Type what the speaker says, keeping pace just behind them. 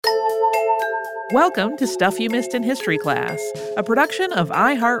Welcome to Stuff You Missed in History Class, a production of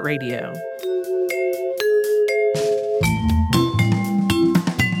iHeartRadio.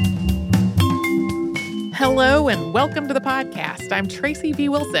 Hello and welcome to the podcast. I'm Tracy V.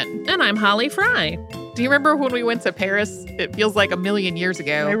 Wilson. And I'm Holly Fry. Do you remember when we went to Paris? It feels like a million years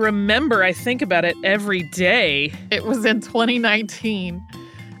ago. I remember. I think about it every day. It was in 2019.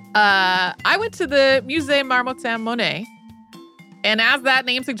 I went to the Musée Marmottan Monet. And as that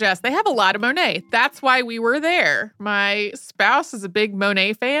name suggests, they have a lot of Monet. That's why we were there. My spouse is a big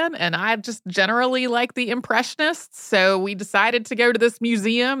Monet fan, and I just generally like the Impressionists. So we decided to go to this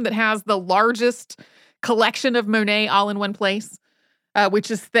museum that has the largest collection of Monet all in one place, which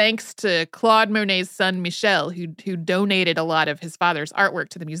is thanks to Claude Monet's son, Michel, who donated a lot of his father's artwork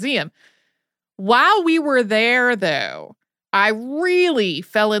to the museum. While we were there, though, I really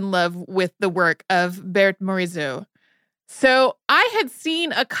fell in love with the work of Berthe Morisot. So I had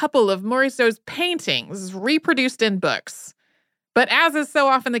seen a couple of Morisot's paintings reproduced in books. But as is so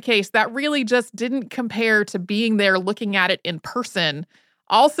often the case, that really just didn't compare to being there looking at it in person,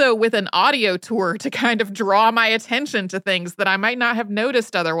 also with an audio tour to kind of draw my attention to things that I might not have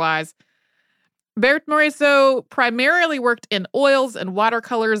noticed otherwise. Berthe Morisot primarily worked in oils and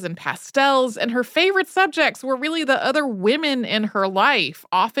watercolors and pastels, and her favorite subjects were really the other women in her life,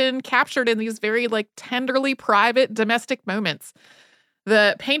 often captured in these very tenderly private domestic moments.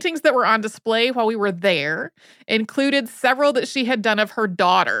 The paintings that were on display while we were there included several that she had done of her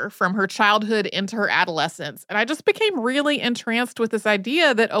daughter from her childhood into her adolescence. And I just became really entranced with this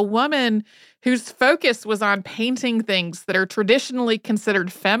idea that a woman whose focus was on painting things that are traditionally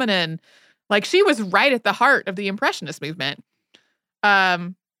considered feminine, she was right at the heart of the Impressionist movement.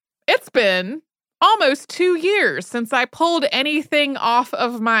 It's been almost 2 years since I pulled anything off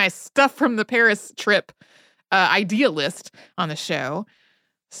of my stuff from the Paris trip idea list on the show.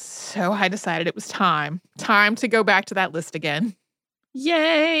 So I decided it was time to go back to that list again.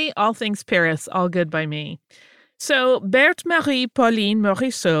 Yay! All things Paris, all good by me. So, Berthe Marie Pauline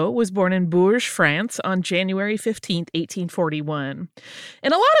Morisot was born in Bourges, France on January 15th, 1841.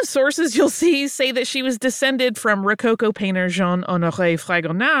 And a lot of sources you'll see say that she was descended from Rococo painter Jean-Honoré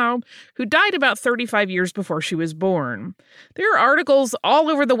Fragonard, who died about 35 years before she was born. There are articles all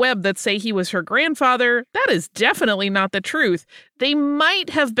over the web that say he was her grandfather. That is definitely not the truth. They might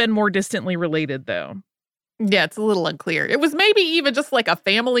have been more distantly related, though. Yeah, it's a little unclear. It was maybe even just a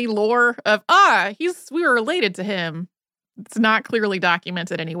family lore of, we were related to him. It's not clearly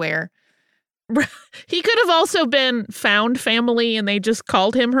documented anywhere. He could have also been found family and they just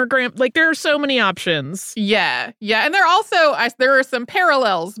called him her there are so many options. Yeah. And there are some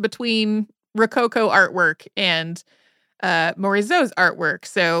parallels between Rococo artwork and Morisot's artwork.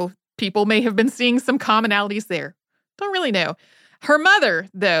 So people may have been seeing some commonalities there. Don't really know. Her mother,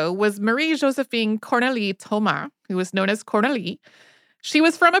 though, was Marie-Joséphine Cornélie Thomas, who was known as Cornélie. She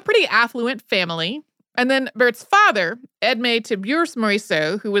was from a pretty affluent family. And then Berthe's father, Edmé Tiburce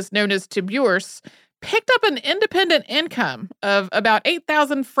Morisot, who was known as Tiburce, picked up an independent income of about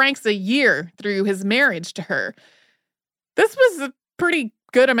 8,000 francs a year through his marriage to her. This was a pretty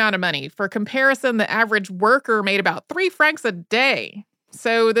good amount of money. For comparison, the average worker made about 3 francs a day.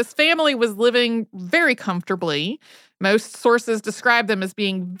 So this family was living very comfortably. Most sources describe them as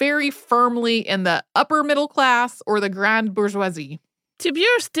being very firmly in the upper middle class or the grande bourgeoisie.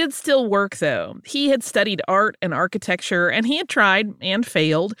 Tiburce did still work, though. He had studied art and architecture, and he had tried, and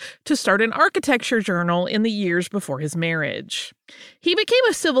failed, to start an architecture journal in the years before his marriage. He became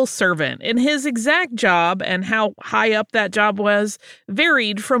a civil servant, and his exact job and how high up that job was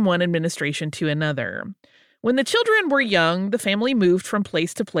varied from one administration to another. When the children were young, the family moved from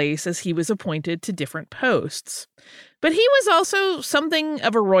place to place as he was appointed to different posts. But he was also something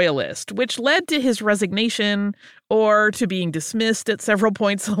of a royalist, which led to his resignation or to being dismissed at several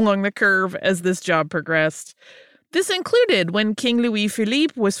points along the curve as this job progressed. This included when King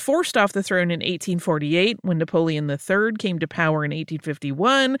Louis-Philippe was forced off the throne in 1848, when Napoleon III came to power in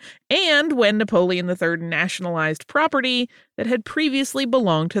 1851, and when Napoleon III nationalized property that had previously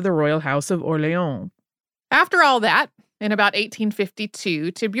belonged to the royal house of Orléans. After all that, in about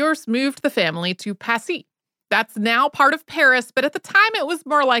 1852, Tiburce moved the family to Passy. That's now part of Paris, but at the time it was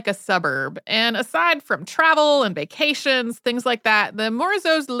more like a suburb. And aside from travel and vacations, things like that, the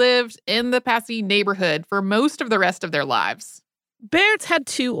Morisots lived in the Passy neighborhood for most of the rest of their lives. Berthe had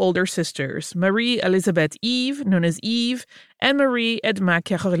 2 older sisters, Marie-Elisabeth Eve, known as Eve, and Marie-Edma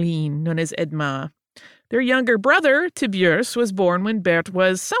Caroline, known as Edma. Their younger brother, Tiburce, was born when Berthe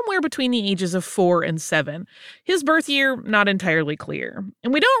was somewhere between the ages of 4 and 7. His birth year, not entirely clear.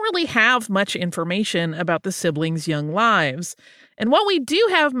 And we don't really have much information about the siblings' young lives. And what we do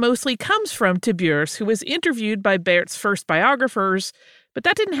have mostly comes from Tiburce, who was interviewed by Berthe's first biographers, but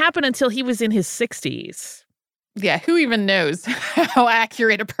that didn't happen until he was in his 60s. Yeah, who even knows how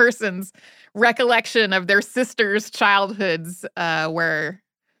accurate a person's recollection of their sisters' childhoods were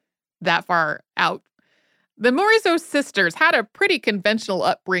that far out. The Morisot sisters had a pretty conventional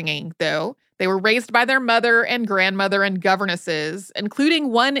upbringing, though. They were raised by their mother and grandmother and governesses,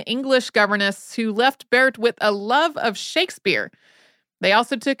 including one English governess who left Berthe with a love of Shakespeare. They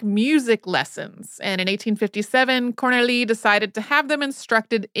also took music lessons, and in 1857, Cornélie decided to have them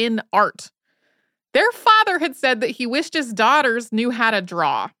instructed in art. Their father had said that he wished his daughters knew how to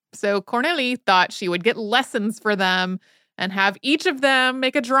draw, so Cornélie thought she would get lessons for them and have each of them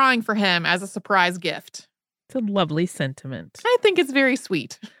make a drawing for him as a surprise gift. It's a lovely sentiment. I think it's very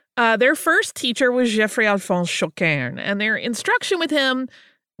sweet. Their first teacher was Geoffrey-Alphonse Chaucairne, and their instruction with him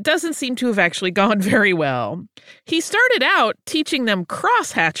doesn't seem to have actually gone very well. He started out teaching them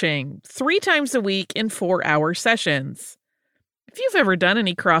cross-hatching 3 times a week in 4-hour sessions. If you've ever done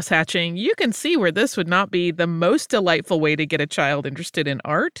any cross-hatching, you can see where this would not be the most delightful way to get a child interested in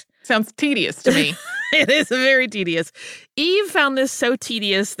art. Sounds tedious to me. It is very tedious. Eve found this so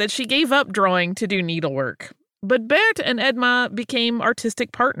tedious that she gave up drawing to do needlework. But Berthe and Edma became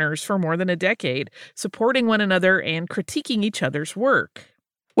artistic partners for more than a decade, supporting one another and critiquing each other's work.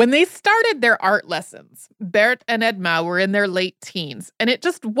 When they started their art lessons, Berthe and Edma were in their late teens, and it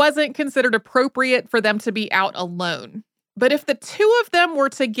just wasn't considered appropriate for them to be out alone. But if the two of them were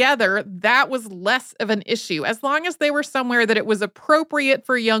together, that was less of an issue, as long as they were somewhere that it was appropriate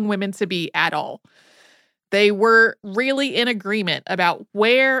for young women to be at all. They were really in agreement about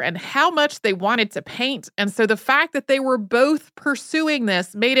where and how much they wanted to paint, and so the fact that they were both pursuing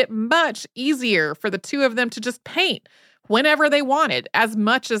this made it much easier for the two of them to just paint whenever they wanted, as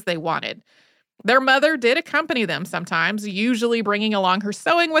much as they wanted. Their mother did accompany them sometimes, usually bringing along her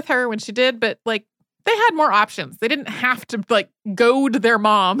sewing with her when she did, but they had more options. They didn't have to goad their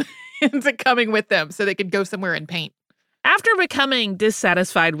mom into coming with them so they could go somewhere and paint. After becoming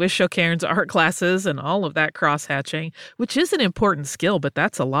dissatisfied with Chaucairne's art classes and all of that cross-hatching, which is an important skill, but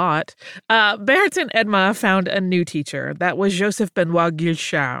that's a lot, Berthe and Edma found a new teacher. That was Joseph Benoit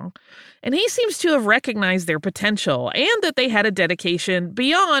Guichard. And he seems to have recognized their potential and that they had a dedication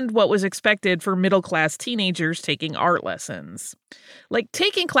beyond what was expected for middle-class teenagers taking art lessons.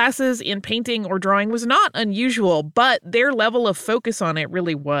 Taking classes in painting or drawing was not unusual, but their level of focus on it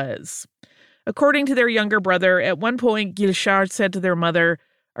really was. According to their younger brother, at one point, Guichard said to their mother,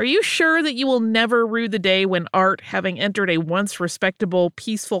 "Are you sure that you will never rue the day when art, having entered a once respectable,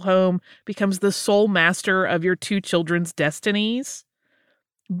 peaceful home, becomes the sole master of your 2 children's destinies?"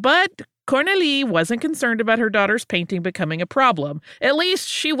 But Cornélie wasn't concerned about her daughter's painting becoming a problem. At least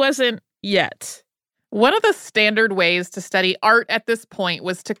she wasn't yet. One of the standard ways to study art at this point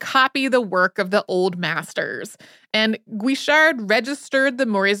was to copy the work of the old masters. And Guichard registered the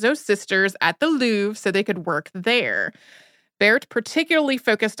Morisot sisters at the Louvre so they could work there. Berthe particularly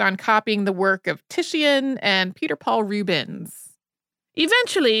focused on copying the work of Titian and Peter Paul Rubens.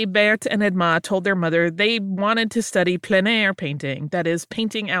 Eventually, Berthe and Edma told their mother they wanted to study plein air painting, that is,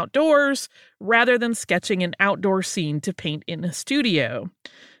 painting outdoors, rather than sketching an outdoor scene to paint in a studio.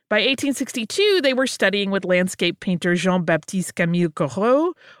 By 1862, they were studying with landscape painter Jean-Baptiste Camille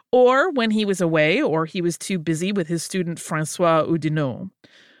Corot, or when he was away or he was too busy with his student François Oudinot.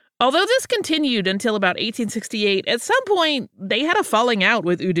 Although this continued until about 1868, at some point, they had a falling out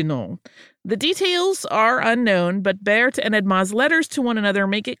with Oudinot. The details are unknown, but Berthe and Edma's letters to one another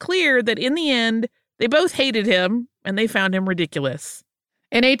make it clear that in the end, they both hated him and they found him ridiculous.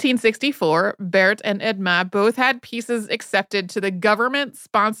 In 1864, Berthe and Edma both had pieces accepted to the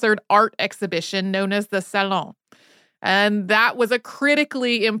government-sponsored art exhibition known as the Salon. And that was a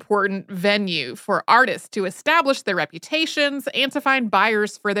critically important venue for artists to establish their reputations and to find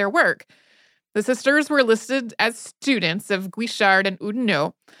buyers for their work. The sisters were listed as students of Guichard and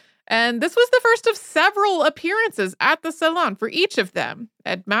Oudinot, and this was the first of several appearances at the Salon for each of them.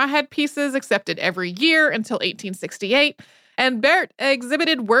 Edma had pieces accepted every year until 1868, and Berthe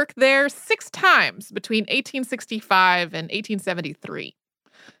exhibited work there 6 times between 1865 and 1873.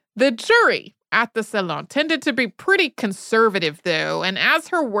 The jury at the Salon tended to be pretty conservative, though, and as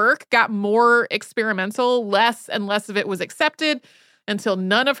her work got more experimental, less and less of it was accepted until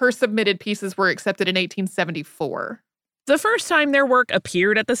none of her submitted pieces were accepted in 1874. The first time their work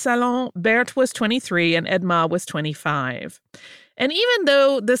appeared at the Salon, Berthe was 23 and Edma was 25. And even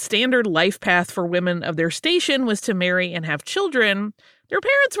though the standard life path for women of their station was to marry and have children, their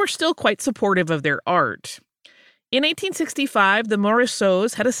parents were still quite supportive of their art. In 1865, the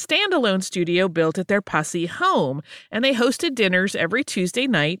Morisots had a standalone studio built at their Passy home, and they hosted dinners every Tuesday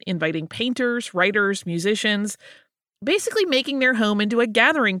night, inviting painters, writers, musicians, basically making their home into a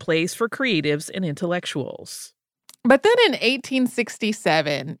gathering place for creatives and intellectuals. But then in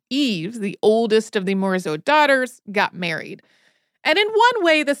 1867, Eve, the oldest of the Morisot daughters, got married. And in one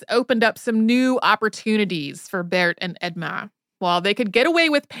way, this opened up some new opportunities for Berthe and Edma. While they could get away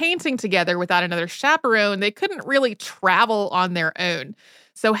with painting together without another chaperone, they couldn't really travel on their own.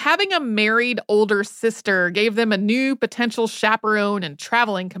 So having a married older sister gave them a new potential chaperone and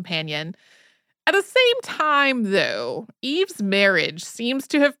traveling companion. At the same time, though, Eve's marriage seems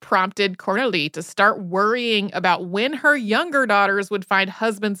to have prompted Cornélie to start worrying about when her younger daughters would find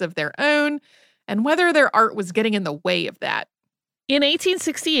husbands of their own and whether their art was getting in the way of that. In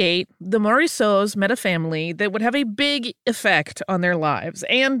 1868, the Morisots met a family that would have a big effect on their lives,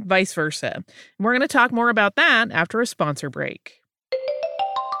 and vice versa. We're going to talk more about that after a sponsor break.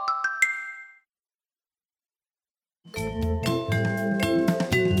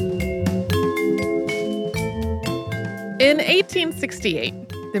 In 1868,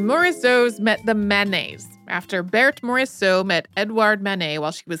 the Morisots met the Manets after Berthe Morisot met Edouard Manet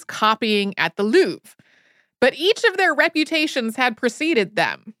while she was copying at the Louvre. But each of their reputations had preceded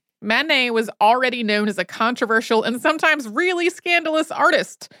them. Manet was already known as a controversial and sometimes really scandalous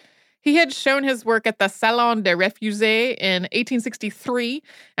artist. He had shown his work at the Salon des Refusés in 1863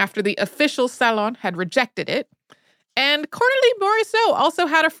 after the official salon had rejected it. And Cornélie Morisot also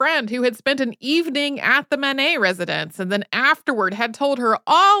had a friend who had spent an evening at the Manet residence and then afterward had told her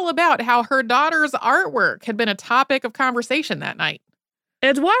all about how her daughter's artwork had been a topic of conversation that night.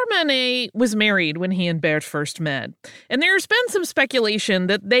 Edouard Manet was married when he and Berthe first met, and there's been some speculation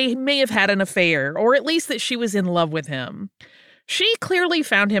that they may have had an affair, or at least that she was in love with him. She clearly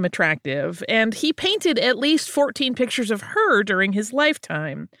found him attractive, and he painted at least 14 pictures of her during his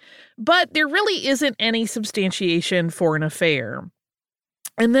lifetime. But there really isn't any substantiation for an affair.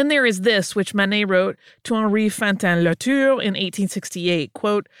 And then there is this, which Manet wrote to Henri Fantin-Latour in 1868,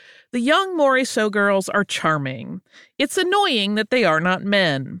 quote, "The young Morisot girls are charming. It's annoying that they are not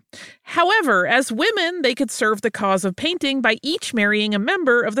men. However, as women, they could serve the cause of painting by each marrying a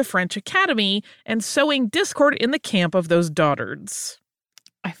member of the French Academy and sowing discord in the camp of those dotards."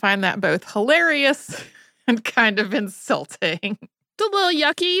 I find that both hilarious and kind of insulting. It's a little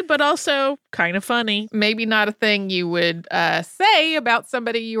yucky, but also kind of funny. Maybe not a thing you would say about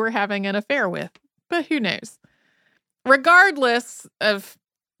somebody you were having an affair with, but who knows? Regardless of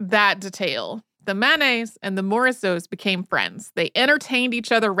that detail, the Manets and the Morisots became friends. They entertained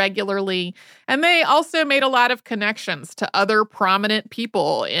each other regularly, and they also made a lot of connections to other prominent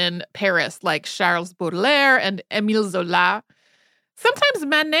people in Paris, like Charles Baudelaire and Émile Zola. Sometimes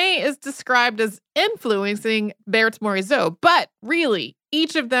Manet is described as influencing Berthe Morisot, but really,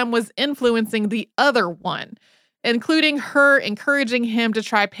 each of them was influencing the other one, including her encouraging him to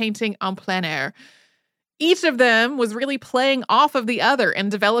try painting en plein air. Each of them was really playing off of the other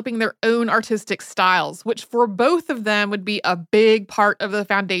and developing their own artistic styles, which for both of them would be a big part of the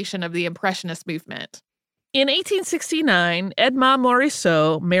foundation of the Impressionist movement. In 1869, Edma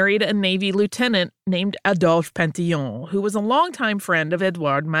Morisot married a Navy lieutenant named Adolphe Pantillon, who was a longtime friend of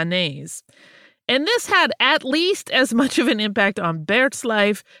Edouard Manet's. And this had at least as much of an impact on Berthe's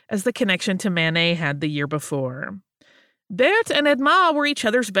life as the connection to Manet had the year before. Berthe and Edma were each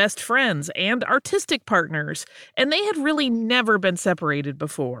other's best friends and artistic partners, and they had really never been separated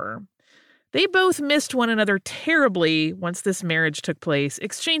before. They both missed one another terribly once this marriage took place,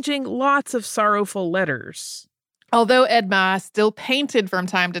 exchanging lots of sorrowful letters. Although Edma still painted from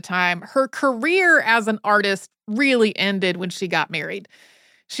time to time, her career as an artist really ended when she got married.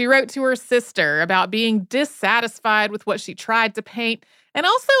 She wrote to her sister about being dissatisfied with what she tried to paint, and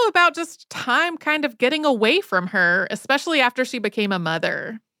also about just time kind of getting away from her, especially after she became a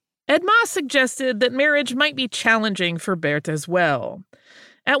mother. Edma suggested that marriage might be challenging for Berthe as well.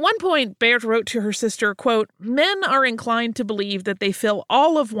 At one point, Berthe wrote to her sister, quote, "Men are inclined to believe that they fill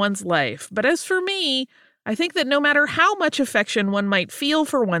all of one's life, but as for me, I think that no matter how much affection one might feel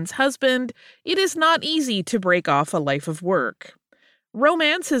for one's husband, it is not easy to break off a life of work.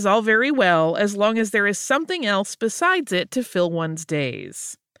 Romance is all very well as long as there is something else besides it to fill one's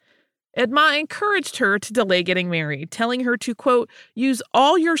days." Edma encouraged her to delay getting married, telling her to, quote, "use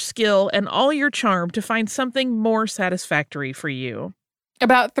all your skill and all your charm to find something more satisfactory for you."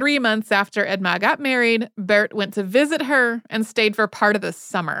 About 3 months after Edma got married, Berthe went to visit her and stayed for part of the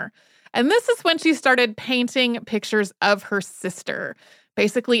summer. And this is when she started painting pictures of her sister.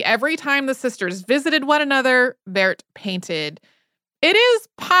 Basically, every time the sisters visited one another, Berthe painted. It is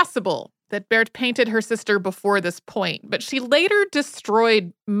possible that Berthe painted her sister before this point, but she later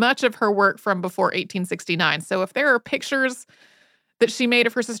destroyed much of her work from before 1869. So if there are pictures that she made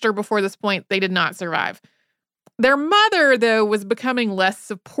of her sister before this point, they did not survive. Their mother, though, was becoming less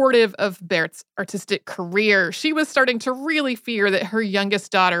supportive of Berthe's artistic career. She was starting to really fear that her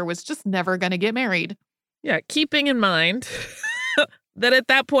youngest daughter was just never going to get married. Yeah, keeping in mind that at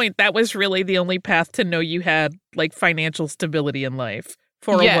that point, that was really the only path to know you had, like, financial stability in life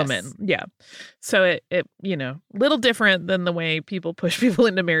for a woman. Yeah. So it little different than the way people push people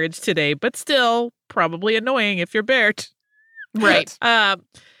into marriage today, but still probably annoying if you're Berthe. Right.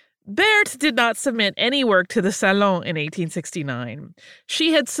 Berthe did not submit any work to the Salon in 1869.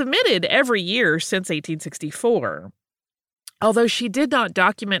 She had submitted every year since 1864. Although she did not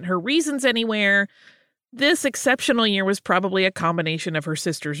document her reasons anywhere, this exceptional year was probably a combination of her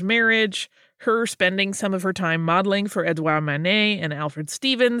sister's marriage, her spending some of her time modeling for Edouard Manet and Alfred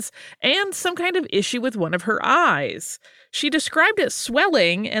Stevens, and some kind of issue with one of her eyes. She described it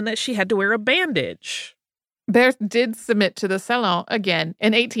swelling and that she had to wear a bandage. Berthe did submit to the Salon again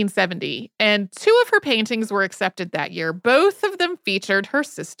in 1870, and 2 of her paintings were accepted that year. Both of them featured her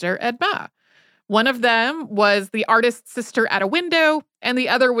sister Edma. One of them was The Artist's Sister at a Window, and the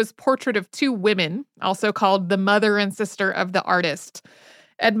other was Portrait of 2 Women, also called The Mother and Sister of the Artist.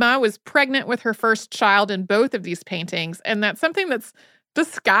 Edma was pregnant with her first child in both of these paintings, and that's something that's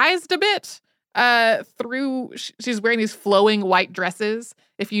disguised a bit she's wearing these flowing white dresses.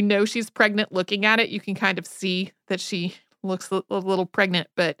 If you know she's pregnant looking at it, you can kind of see that she looks a little pregnant,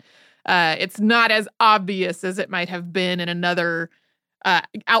 but it's not as obvious as it might have been in another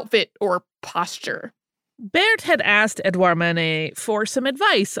outfit or posture. Berthe had asked Edouard Manet for some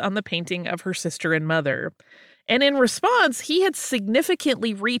advice on the painting of her sister and mother. And in response, he had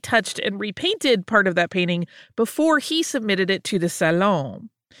significantly retouched and repainted part of that painting before he submitted it to the Salon.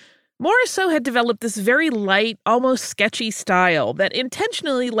 Morisot had developed this very light, almost sketchy style that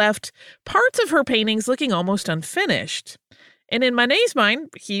intentionally left parts of her paintings looking almost unfinished. And in Manet's mind,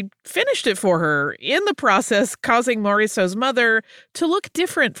 he finished it for her, in the process causing Morisot's mother to look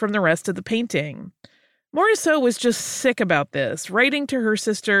different from the rest of the painting. Morisot was just sick about this, writing to her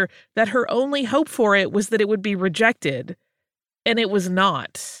sister that her only hope for it was that it would be rejected. And it was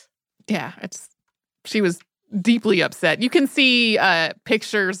not. Yeah, she was deeply upset. You can see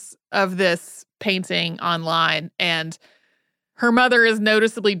pictures of this painting online, and her mother is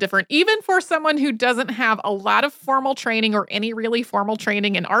noticeably different, even for someone who doesn't have a lot of formal training or any really formal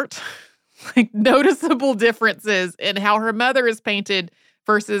training in art. Like, noticeable differences in how her mother is painted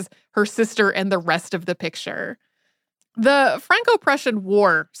versus her sister and the rest of the picture. The Franco-Prussian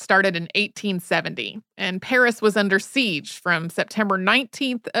War started in 1870, and Paris was under siege from September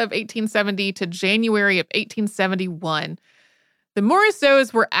 19th of 1870 to January of 1871. The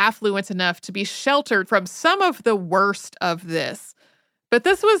Morisots were affluent enough to be sheltered from some of the worst of this, but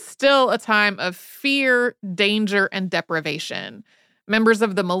this was still a time of fear, danger, and deprivation. Members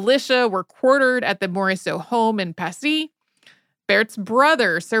of the militia were quartered at the Morisot home in Passy. Berthe's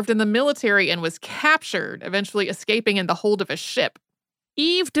brother served in the military and was captured, eventually escaping in the hold of a ship.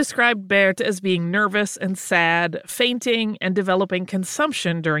 Yves described Berthe as being nervous and sad, fainting, and developing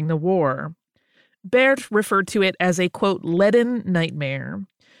consumption during the war. Berthe referred to it as a, quote, leaden nightmare.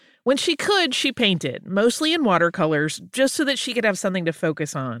 When she could, she painted, mostly in watercolors, just so that she could have something to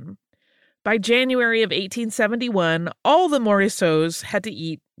focus on. By January of 1871, all the Morisots had to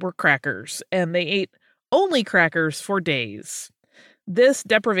eat were crackers, and they ate only crackers for days. This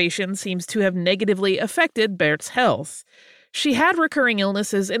deprivation seems to have negatively affected Berthe's health. She had recurring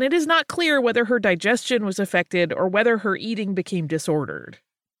illnesses, and it is not clear whether her digestion was affected or whether her eating became disordered.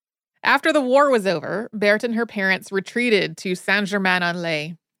 After the war was over, Berthe and her parents retreated to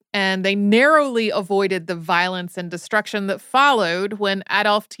Saint-Germain-en-Laye, and they narrowly avoided the violence and destruction that followed when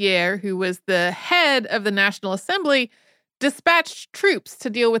Adolphe Thiers, who was the head of the National Assembly, dispatched troops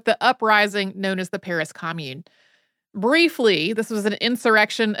to deal with the uprising known as the Paris Commune. Briefly, this was an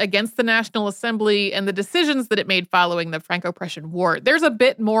insurrection against the National Assembly and the decisions that it made following the Franco-Prussian War. There's a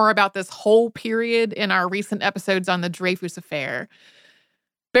bit more about this whole period in our recent episodes on the Dreyfus Affair.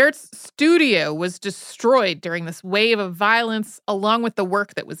 Berthe's studio was destroyed during this wave of violence, along with the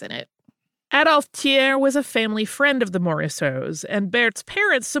work that was in it. Adolphe Thiers was a family friend of the Morisots, and Berthe's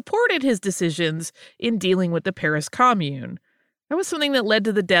parents supported his decisions in dealing with the Paris Commune. That was something that led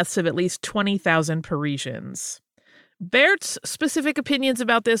to the deaths of at least 20,000 Parisians. Berthe's specific opinions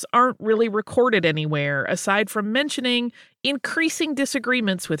about this aren't really recorded anywhere, aside from mentioning increasing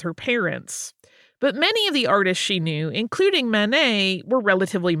disagreements with her parents. But many of the artists she knew, including Manet, were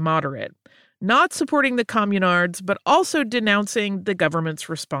relatively moderate, not supporting the communards, but also denouncing the government's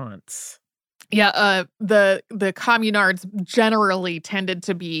response. Yeah, the communards generally tended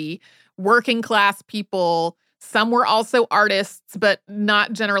to be working class people. Some were also artists, but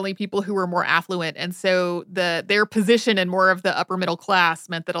not generally people who were more affluent. And so their position in more of the upper middle class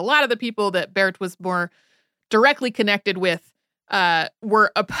meant that a lot of the people that Berthe was more directly connected with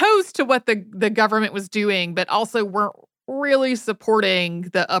were opposed to what the government was doing, but also weren't really supporting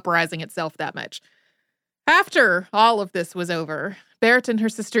the uprising itself that much. After all of this was over, Berthe and her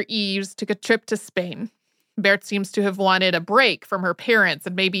sister Yves took a trip to Spain. Berthe seems to have wanted a break from her parents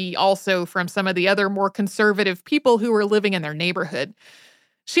and maybe also from some of the other more conservative people who were living in their neighborhood.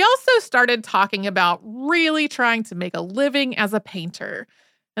 She also started talking about really trying to make a living as a painter.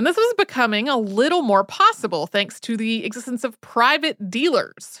 And this was becoming a little more possible thanks to the existence of private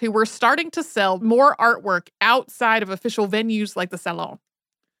dealers who were starting to sell more artwork outside of official venues like the Salon.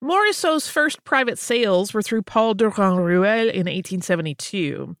 Morisot's first private sales were through Paul Durand-Ruel in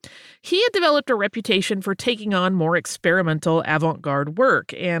 1872. He had developed a reputation for taking on more experimental avant-garde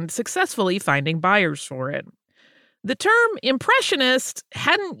work and successfully finding buyers for it. The term impressionist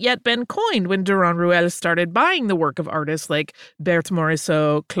hadn't yet been coined when Durand-Ruel started buying the work of artists like Berthe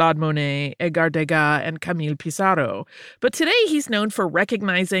Morisot, Claude Monet, Edgar Degas, and Camille Pissarro. But today he's known for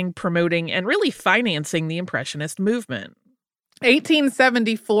recognizing, promoting, and really financing the Impressionist movement.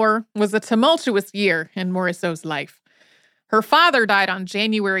 1874 was a tumultuous year in Morisot's life. Her father died on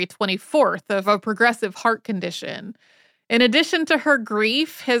January 24th of a progressive heart condition. In addition to her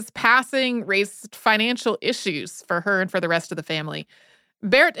grief, his passing raised financial issues for her and for the rest of the family.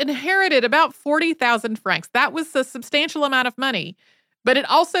 Berthe inherited about 40,000 francs. That was a substantial amount of money, but it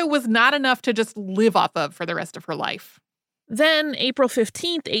also was not enough to just live off of for the rest of her life. Then, April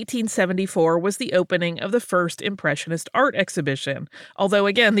 15th, 1874, was the opening of the first Impressionist art exhibition, although,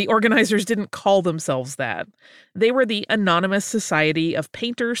 again, the organizers didn't call themselves that. They were the Anonymous Society of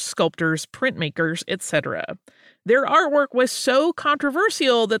Painters, Sculptors, Printmakers, etc. Their artwork was so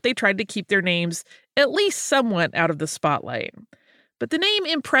controversial that they tried to keep their names at least somewhat out of the spotlight. But the name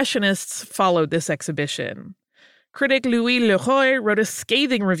Impressionists followed this exhibition. Critic Louis Leroy wrote a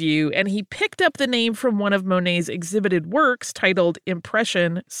scathing review, and he picked up the name from one of Monet's exhibited works titled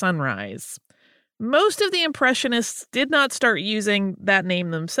Impression Sunrise. Most of the Impressionists did not start using that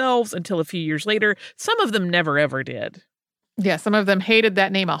name themselves until a few years later. Some of them never ever did. Yeah, some of them hated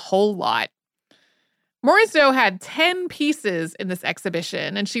that name a whole lot. Morisot had 10 pieces in this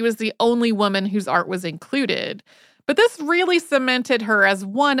exhibition, and she was the only woman whose art was included. But this really cemented her as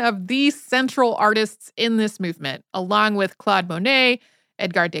one of the central artists in this movement, along with Claude Monet,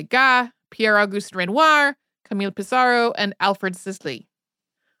 Edgar Degas, Pierre-Auguste Renoir, Camille Pissarro, and Alfred Sisley.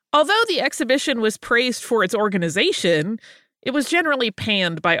 Although the exhibition was praised for its organization, it was generally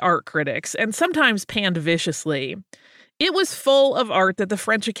panned by art critics, and sometimes panned viciously. It was full of art that the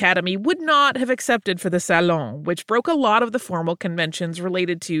French Academy would not have accepted for the Salon, which broke a lot of the formal conventions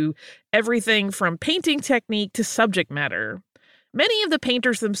related to everything from painting technique to subject matter. Many of the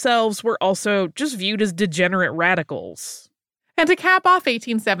painters themselves were also just viewed as degenerate radicals. And to cap off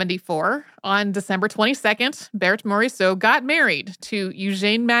 1874, on December 22nd, Berthe Morisot got married to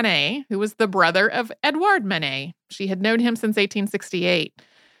Eugène Manet, who was the brother of Edouard Manet. She had known him since 1868.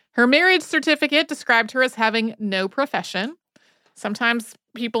 Her marriage certificate described her as having no profession. Sometimes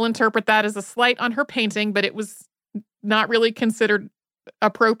people interpret that as a slight on her painting, but it was not really considered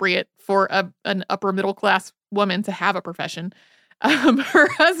appropriate for an upper middle class woman to have a profession. Her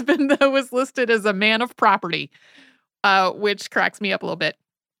husband, though, was listed as a man of property, which cracks me up a little bit.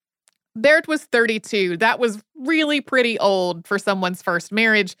 Berthe was 32. That was really pretty old for someone's first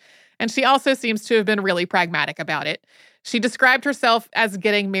marriage, and she also seems to have been really pragmatic about it. She described herself as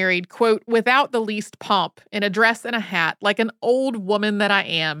getting married, quote, without the least pomp, in a dress and a hat, like an old woman that I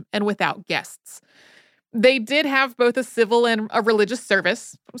am, and without guests. They did have both a civil and a religious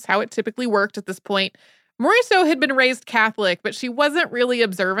service. That was how it typically worked at this point. Morisot had been raised Catholic, but she wasn't really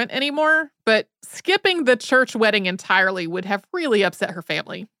observant anymore. But skipping the church wedding entirely would have really upset her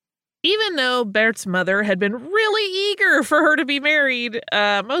family. Even though Berthe's mother had been really eager for her to be married,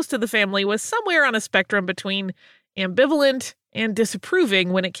 most of the family was somewhere on a spectrum between ambivalent and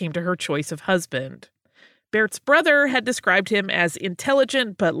disapproving when it came to her choice of husband. Berthe's brother had described him as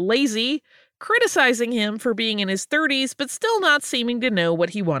intelligent but lazy, criticizing him for being in his 30s but still not seeming to know what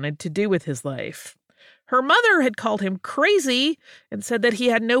he wanted to do with his life. Her mother had called him crazy and said that he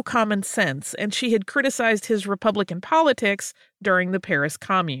had no common sense, and she had criticized his Republican politics during the Paris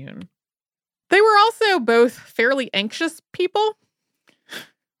Commune. They were also both fairly anxious people.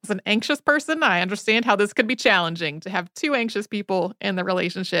 As an anxious person, I understand how this could be challenging to have two anxious people in the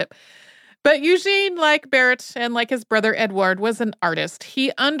relationship. But Eugene, like Berthe and like his brother Edouard, was an artist.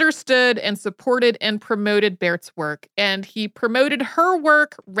 He understood and supported and promoted Berthe's work, and he promoted her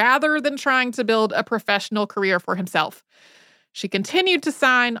work rather than trying to build a professional career for himself. She continued to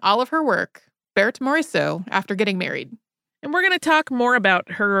sign all of her work, Berthe Morisot, after getting married. And we're going to talk more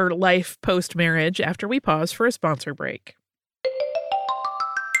about her life post-marriage after we pause for a sponsor break.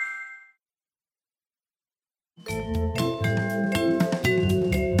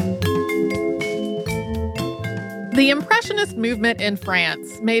 The Impressionist movement in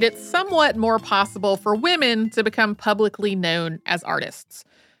France made it somewhat more possible for women to become publicly known as artists.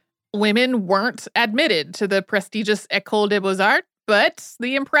 Women weren't admitted to the prestigious École des Beaux-Arts, but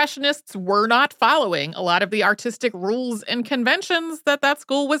the Impressionists were not following a lot of the artistic rules and conventions that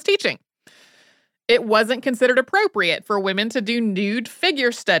school was teaching. It wasn't considered appropriate for women to do nude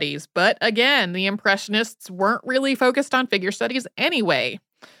figure studies, but again, the Impressionists weren't really focused on figure studies anyway.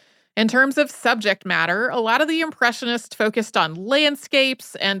 In terms of subject matter, a lot of the Impressionists focused on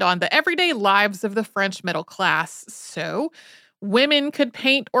landscapes and on the everyday lives of the French middle class, so women could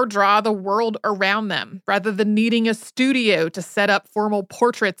paint or draw the world around them, rather than needing a studio to set up formal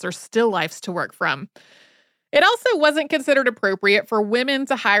portraits or still lifes to work from. It also wasn't considered appropriate for women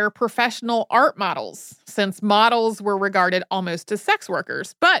to hire professional art models, since models were regarded almost as sex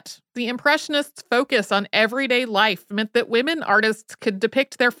workers. But the Impressionists' focus on everyday life meant that women artists could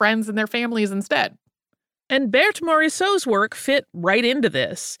depict their friends and their families instead. And Berthe Morisot's work fit right into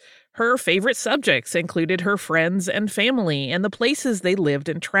this. Her favorite subjects included her friends and family and the places they lived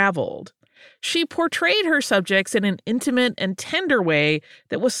and traveled. She portrayed her subjects in an intimate and tender way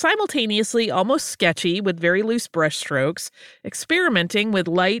that was simultaneously almost sketchy with very loose brushstrokes, experimenting with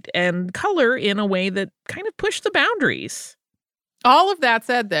light and color in a way that kind of pushed the boundaries. All of that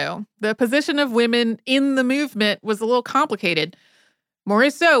said, though, the position of women in the movement was a little complicated.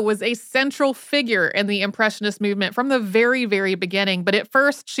 Morisot was a central figure in the Impressionist movement from the very, very beginning, but at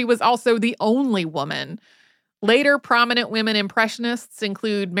first she was also the only woman. Later, prominent women Impressionists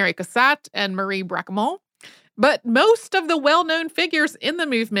include Mary Cassatt and Marie Bracquemont, but most of the well-known figures in the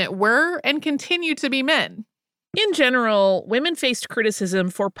movement were and continue to be men. In general, women faced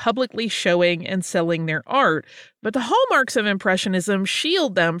criticism for publicly showing and selling their art, but the hallmarks of Impressionism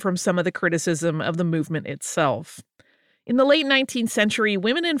shield them from some of the criticism of the movement itself. In the late 19th century,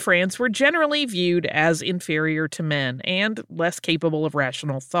 women in France were generally viewed as inferior to men and less capable of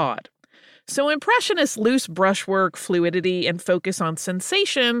rational thought. So Impressionist loose brushwork, fluidity, and focus on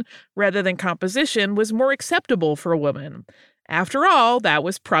sensation rather than composition was more acceptable for a woman. After all, that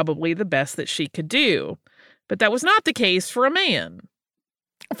was probably the best that she could do. But that was not the case for a man.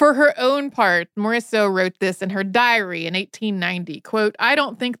 For her own part, Morisot wrote this in her diary in 1890, quote, "I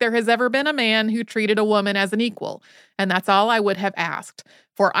don't think there has ever been a man who treated a woman as an equal, and that's all I would have asked,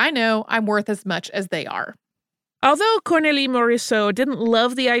 for I know I'm worth as much as they are." Although Cornélie Morisot didn't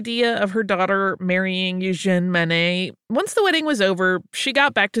love the idea of her daughter marrying Eugène Manet, once the wedding was over, she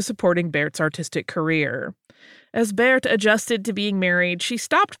got back to supporting Berthe's artistic career. As Berthe adjusted to being married, she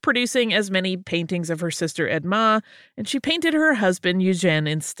stopped producing as many paintings of her sister Edma, and she painted her husband Eugène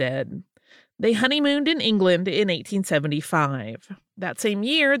instead. They honeymooned in England in 1875. That same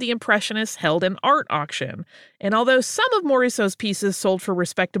year, the Impressionists held an art auction, and although some of Morisot's pieces sold for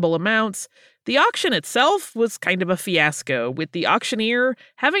respectable amounts, the auction itself was kind of a fiasco, with the auctioneer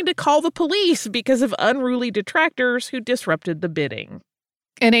having to call the police because of unruly detractors who disrupted the bidding.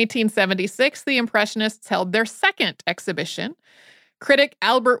 In 1876, the Impressionists held their second exhibition. Critic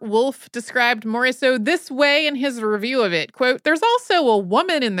Albert Wolff described Morisot this way in his review of it, quote, "There's also a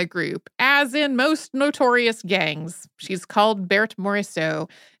woman in the group, as in most notorious gangs. She's called Berthe Morisot,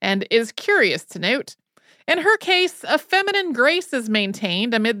 and is curious to note. In her case, a feminine grace is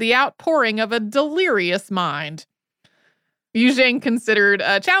maintained amid the outpouring of a delirious mind." Eugène considered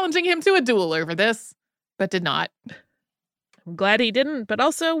challenging him to a duel over this, but did not. I'm glad he didn't, but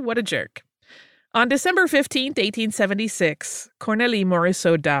also, what a jerk. On December 15th, 1876, Cornélie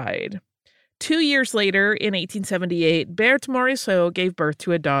Morisot died. 2 years later, in 1878, Berthe Morisot gave birth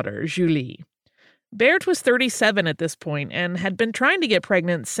to a daughter, Julie. Berthe was 37 at this point and had been trying to get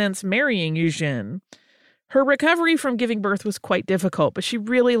pregnant since marrying Eugène. Her recovery from giving birth was quite difficult, but she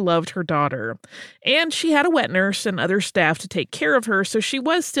really loved her daughter. And she had a wet nurse and other staff to take care of her, so she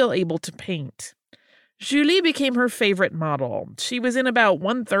was still able to paint. Julie became her favorite model. She was in about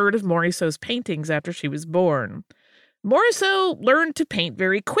 1/3 of Morisot's paintings after she was born. Morisot learned to paint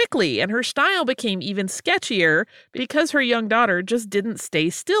very quickly, and her style became even sketchier because her young daughter just didn't stay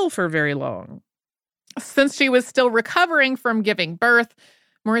still for very long. Since she was still recovering from giving birth,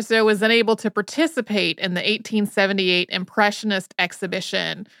 Morisot was unable to participate in the 1878 Impressionist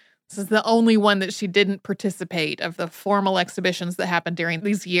exhibition. This is the only one that she didn't participate of the formal exhibitions that happened during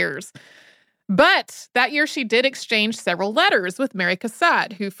these years. But that year she did exchange several letters with Mary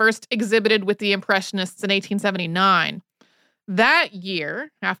Cassatt, who first exhibited with the Impressionists in 1879. That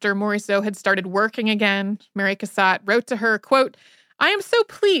year, after Morisot had started working again, Mary Cassatt wrote to her, quote, "I am so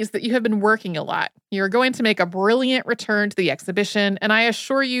pleased that you have been working a lot. You are going to make a brilliant return to the exhibition, and I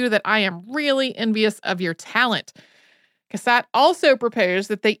assure you that I am really envious of your talent." Cassatt also proposed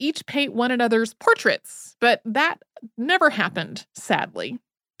that they each paint one another's portraits, but that never happened, sadly.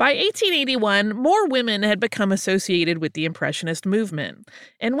 By 1881, more women had become associated with the Impressionist movement,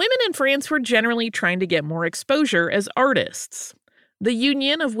 and women in France were generally trying to get more exposure as artists. The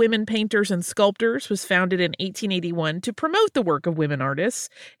Union of Women Painters and Sculptors was founded in 1881 to promote the work of women artists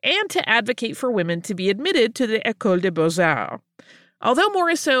and to advocate for women to be admitted to the École des Beaux-Arts. Although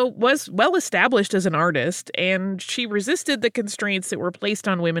Morisot was well established as an artist, and she resisted the constraints that were placed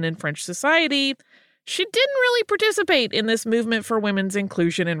on women in French society, she didn't really participate in this movement for women's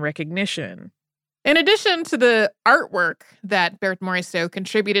inclusion and recognition. In addition to the artwork that Berthe Morisot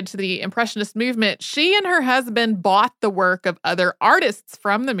contributed to the Impressionist movement, she and her husband bought the work of other artists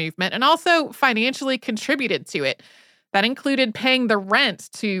from the movement and also financially contributed to it. That included paying the rent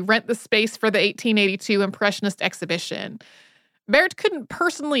to rent the space for the 1882 Impressionist exhibition. Berthe couldn't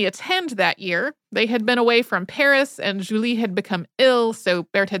personally attend that year. They had been away from Paris, and Julie had become ill, so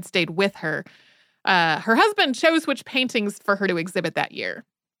Berthe had stayed with her. Her husband chose which paintings for her to exhibit that year.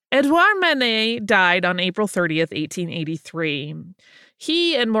 Edouard Manet died on April 30th, 1883.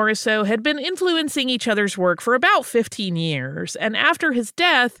 He and Morisot had been influencing each other's work for about 15 years, and after his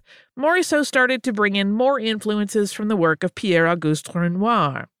death, Morisot started to bring in more influences from the work of Pierre-Auguste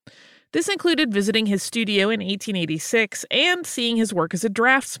Renoir. This included visiting his studio in 1886 and seeing his work as a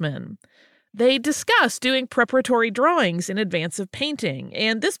draftsman. They discussed doing preparatory drawings in advance of painting,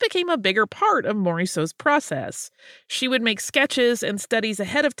 and this became a bigger part of Morisot's process. She would make sketches and studies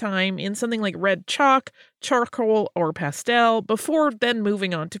ahead of time in something like red chalk, charcoal, or pastel, before then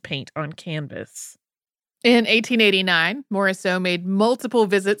moving on to paint on canvas. In 1889, Morisot made multiple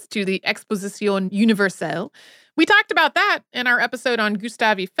visits to the Exposition Universelle. We talked about that in our episode on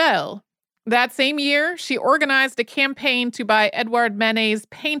Gustave Eiffel. That same year, she organized a campaign to buy Edouard Manet's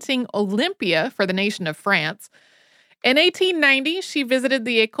painting Olympia for the nation of France. In 1890, she visited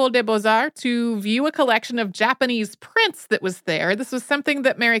the École des Beaux-Arts to view a collection of Japanese prints that was there. This was something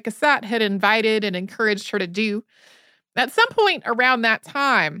that Mary Cassatt had invited and encouraged her to do. At some point around that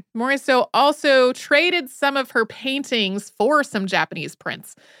time, Morisot also traded some of her paintings for some Japanese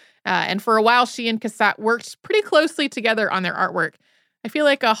prints. And for a while, she and Cassatt worked pretty closely together on their artwork. I feel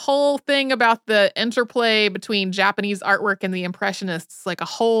like a whole thing about the interplay between Japanese artwork and the Impressionists, like a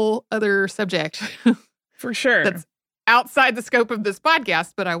whole other subject. For sure. That's outside the scope of this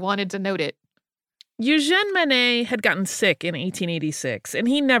podcast, but I wanted to note it. Eugène Manet had gotten sick in 1886, and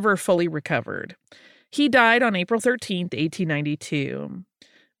he never fully recovered. He died on April 13th, 1892.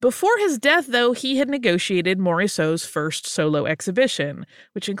 Before his death, though, he had negotiated Morisot's first solo exhibition,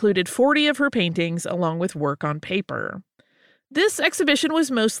 which included 40 of her paintings along with work on paper. This exhibition was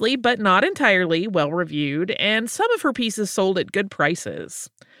mostly, but not entirely, well-reviewed, and some of her pieces sold at good prices.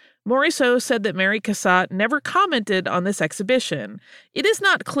 Morisot said that Mary Cassatt never commented on this exhibition. It is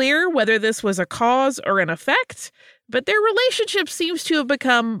not clear whether this was a cause or an effect, but their relationship seems to have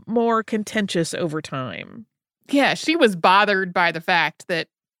become more contentious over time. Yeah, she was bothered by the fact that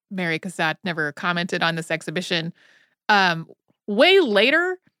Mary Cassatt never commented on this exhibition. Way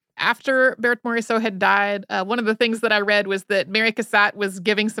later, after Berthe Morisot had died, one of the things that I read was that Mary Cassatt was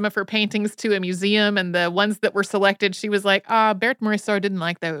giving some of her paintings to a museum, and the ones that were selected, she was like, Berthe Morisot didn't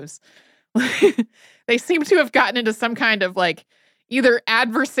like those. They seem to have gotten into some kind of like either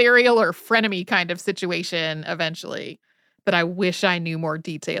adversarial or frenemy kind of situation eventually that I wish I knew more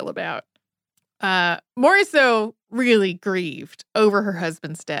detail about. Morisot really grieved over her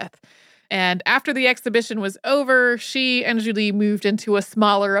husband's death. And after the exhibition was over, she and Julie moved into a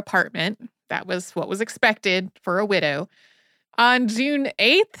smaller apartment. That was what was expected for a widow. On June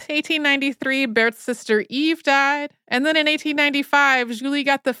 8th, 1893, Berthe's sister Eve died. And then in 1895, Julie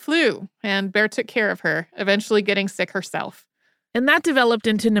got the flu, and Berthe took care of her, eventually getting sick herself. And that developed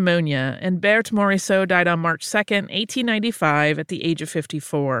into pneumonia, and Berthe Morisot died on March 2nd, 1895, at the age of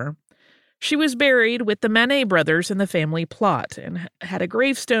 54. She was buried with the Manet brothers in the family plot and had a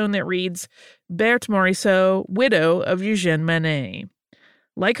gravestone that reads, Berthe Morisot, widow of Eugène Manet.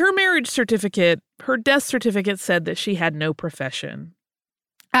 Like her marriage certificate, her death certificate said that she had no profession.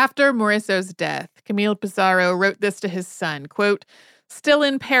 After Morisot's death, Camille Pissarro wrote this to his son, quote, "Still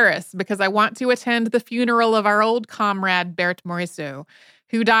in Paris because I want to attend the funeral of our old comrade Berthe Morisot,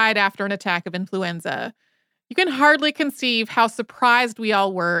 who died after an attack of influenza. You can hardly conceive how surprised we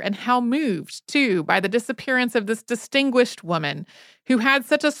all were and how moved, too, by the disappearance of this distinguished woman who had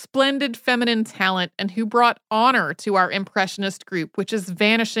such a splendid feminine talent and who brought honor to our Impressionist group, which is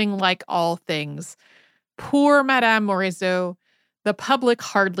vanishing like all things. Poor Madame Morisot. The public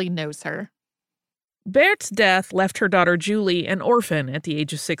hardly knows her." Berthe's death left her daughter Julie an orphan at the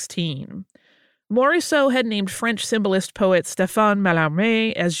age of 16. Morisot had named French symbolist poet Stéphane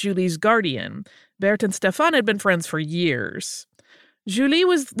Mallarmé as Julie's guardian. Berthe and Stéphane had been friends for years. Julie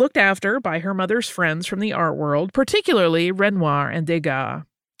was looked after by her mother's friends from the art world, particularly Renoir and Degas.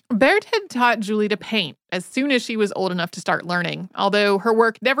 Berthe had taught Julie to paint as soon as she was old enough to start learning, although her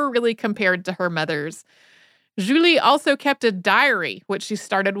work never really compared to her mother's. Julie also kept a diary, which she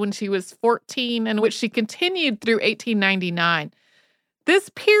started when she was 14 and which she continued through 1899. This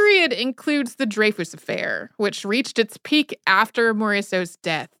period includes the Dreyfus Affair, which reached its peak after Morisot's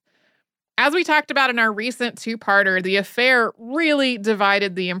death. As we talked about in our recent two-parter, the affair really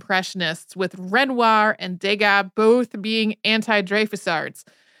divided the Impressionists, with Renoir and Degas both being anti-Dreyfusards.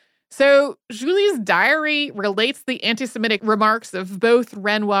 So Julie's diary relates the anti-Semitic remarks of both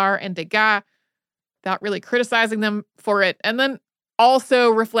Renoir and Degas, without really criticizing them for it, and then also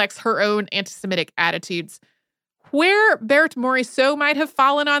reflects her own anti-Semitic attitudes. Where Berthe Morisot might have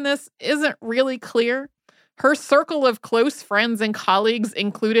fallen on this isn't really clear. Her circle of close friends and colleagues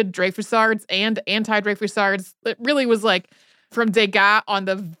included Dreyfusards and anti-Dreyfusards. It really was like from Degas on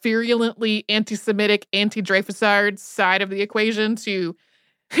the virulently anti-Semitic, anti-Dreyfusard side of the equation to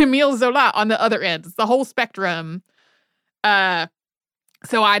Émile Zola on the other end. It's the whole spectrum.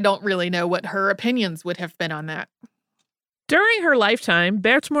 So I don't really know what her opinions would have been on that. During her lifetime,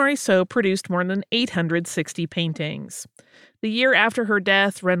 Berthe Morisot produced more than 860 paintings. The year after her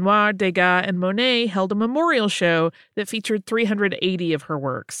death, Renoir, Degas, and Monet held a memorial show that featured 380 of her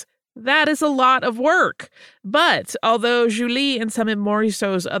works. That is a lot of work. But although Julie and some of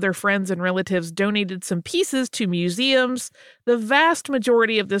Morisot's other friends and relatives donated some pieces to museums, the vast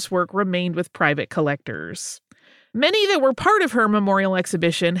majority of this work remained with private collectors. Many that were part of her memorial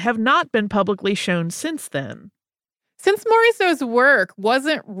exhibition have not been publicly shown since then. Since Morisot's work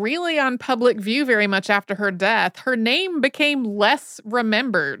wasn't really on public view very much after her death, her name became less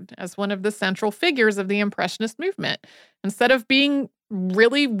remembered as one of the central figures of the Impressionist movement. Instead of being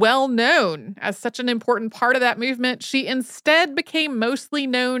really well known as such an important part of that movement, she instead became mostly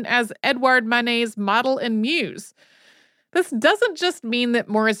known as Edouard Manet's model and muse. This doesn't just mean that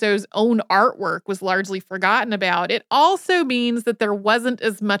Morisot's own artwork was largely forgotten about. It also means that there wasn't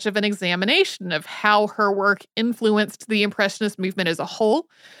as much of an examination of how her work influenced the Impressionist movement as a whole,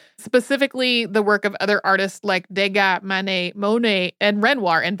 specifically the work of other artists like Degas, Manet, Monet, and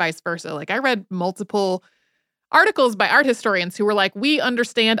Renoir, and vice versa. Like, I read multiple articles by art historians who were like, we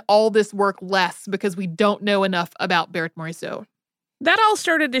understand all this work less because we don't know enough about Berthe Morisot. That all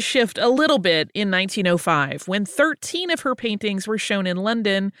started to shift a little bit in 1905, when 13 of her paintings were shown in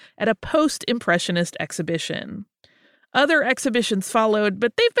London at a post-Impressionist exhibition. Other exhibitions followed,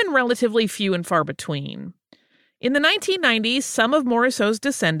 but they've been relatively few and far between. In the 1990s, some of Morisot's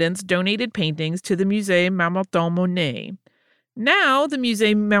descendants donated paintings to the Musée Marmottan-Monet. Now, the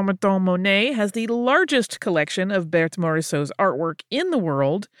Musée Marmottan-Monet has the largest collection of Berthe Morisot's artwork in the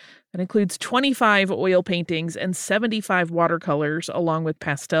world. That includes 25 oil paintings and 75 watercolors, along with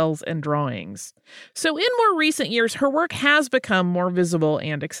pastels and drawings. So in more recent years, her work has become more visible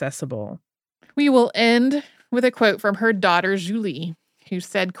and accessible. We will end with a quote from her daughter, Julie, who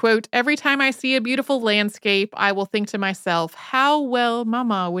said, quote, "Every time I see a beautiful landscape, I will think to myself, how well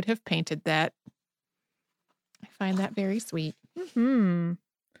Mama would have painted that." I find that very sweet. Mm-hmm.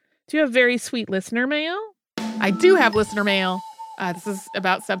 Do you have very sweet listener mail? I do have listener mail. This is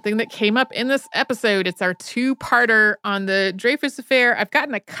about something that came up in this episode. It's our two-parter on the Dreyfus Affair. I've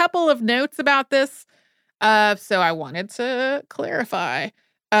gotten a couple of notes about this, so I wanted to clarify.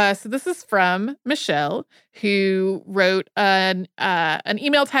 So this is from Michelle, who wrote an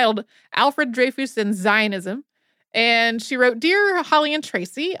email titled Alfred Dreyfus and Zionism. And she wrote, "Dear Holly and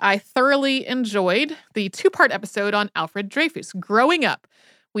Tracy, I thoroughly enjoyed the two-part episode on Alfred Dreyfus. Growing up,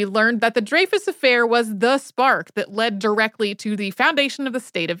 we learned that the Dreyfus Affair was the spark that led directly to the foundation of the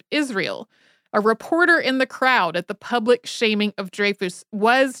State of Israel. A reporter in the crowd at the public shaming of Dreyfus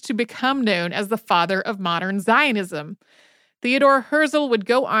was to become known as the father of modern Zionism. Theodor Herzl would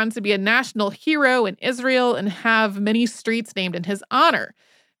go on to be a national hero in Israel and have many streets named in his honor.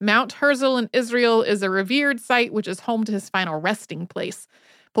 Mount Herzl in Israel is a revered site which is home to his final resting place.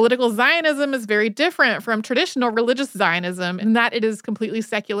 Political Zionism is very different from traditional religious Zionism in that it is completely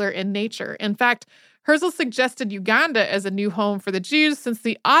secular in nature. In fact, Herzl suggested Uganda as a new home for the Jews since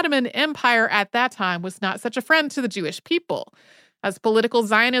the Ottoman Empire at that time was not such a friend to the Jewish people. As political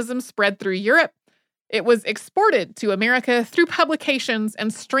Zionism spread through Europe, it was exported to America through publications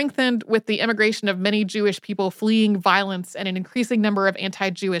and strengthened with the immigration of many Jewish people fleeing violence and an increasing number of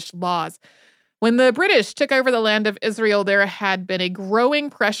anti-Jewish laws. When the British took over the land of Israel, there had been a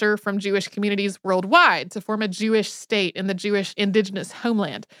growing pressure from Jewish communities worldwide to form a Jewish state in the Jewish indigenous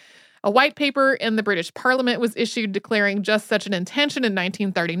homeland. A white paper in the British Parliament was issued declaring just such an intention in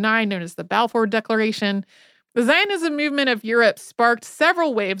 1939, known as the Balfour Declaration. The Zionism movement of Europe sparked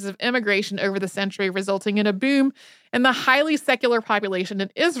several waves of immigration over the century, resulting in a boom in the highly secular population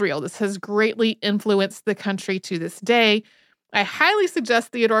in Israel. This has greatly influenced the country to this day. I highly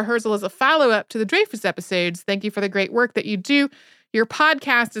suggest Theodor Herzl as a follow-up to the Dreyfus episodes. Thank you for the great work that you do. Your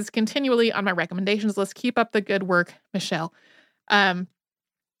podcast is continually on my recommendations list. Keep up the good work, Michelle.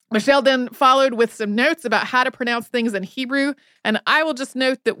 Michelle then followed with some notes about how to pronounce things in Hebrew. And I will just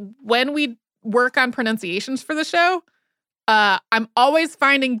note that when we work on pronunciations for the show, I'm always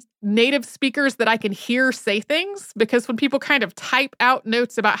finding native speakers that I can hear say things, because when people kind of type out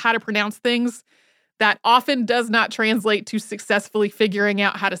notes about how to pronounce things, that often does not translate to successfully figuring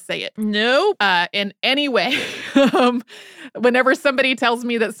out how to say it. Nope. In any way. Whenever somebody tells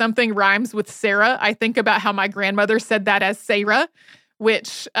me that something rhymes with Sarah, I think about how my grandmother said that as Sarah,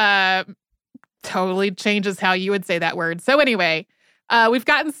 which totally changes how you would say that word. So anyway, we've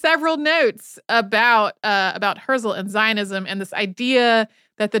gotten several notes about Herzl and Zionism and this idea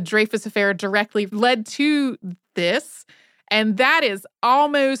that the Dreyfus Affair directly led to this. And that is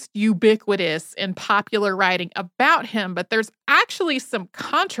almost ubiquitous in popular writing about him. But there's actually some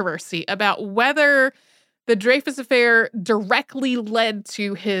controversy about whether the Dreyfus Affair directly led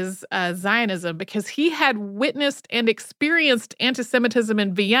to his Zionism, because he had witnessed and experienced anti-Semitism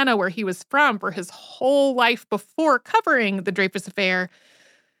in Vienna, where he was from, for his whole life before covering the Dreyfus Affair.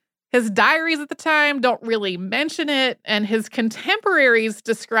 His diaries at the time don't really mention it, and his contemporaries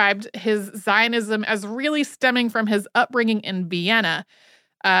described his Zionism as really stemming from his upbringing in Vienna,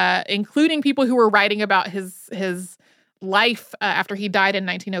 including people who were writing about his life after he died in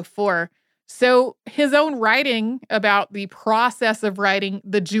 1904. So his own writing about the process of writing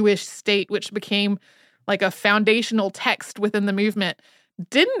the Jewish state, which became like a foundational text within the movement,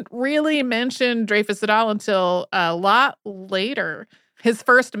 didn't really mention Dreyfus at all until a lot later. His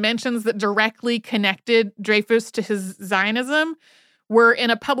first mentions that directly connected Dreyfus to his Zionism were in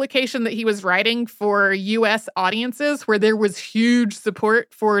a publication that he was writing for U.S. audiences, where there was huge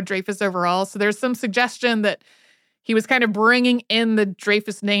support for Dreyfus overall. So there's some suggestion that he was kind of bringing in the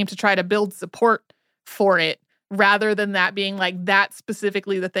Dreyfus name to try to build support for it, rather than that being like that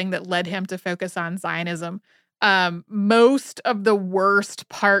specifically the thing that led him to focus on Zionism. Most of the worst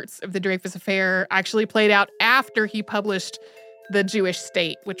parts of the Dreyfus Affair actually played out after he published The Jewish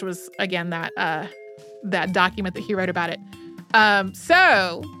State, which was, again, that document that he wrote about it.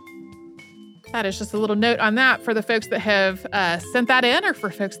 So that is just a little note on that for the folks that have sent that in, or for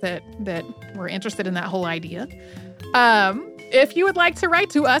folks that were interested in that whole idea. If you would like to write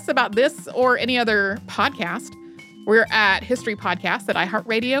to us about this or any other podcast, we're at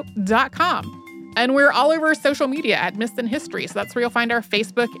historypodcast@iheartradio.com. And we're all over social media at Missed in History. So that's where you'll find our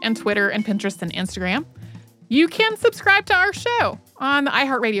Facebook and Twitter and Pinterest and Instagram. You can subscribe to our show on the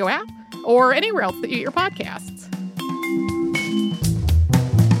iHeartRadio app or anywhere else that you get your podcasts.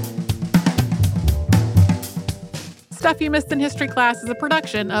 Stuff You Missed in History Class is a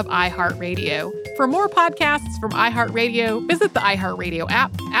production of iHeartRadio. For more podcasts from iHeartRadio, visit the iHeartRadio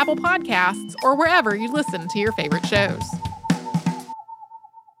app, Apple Podcasts, or wherever you listen to your favorite shows.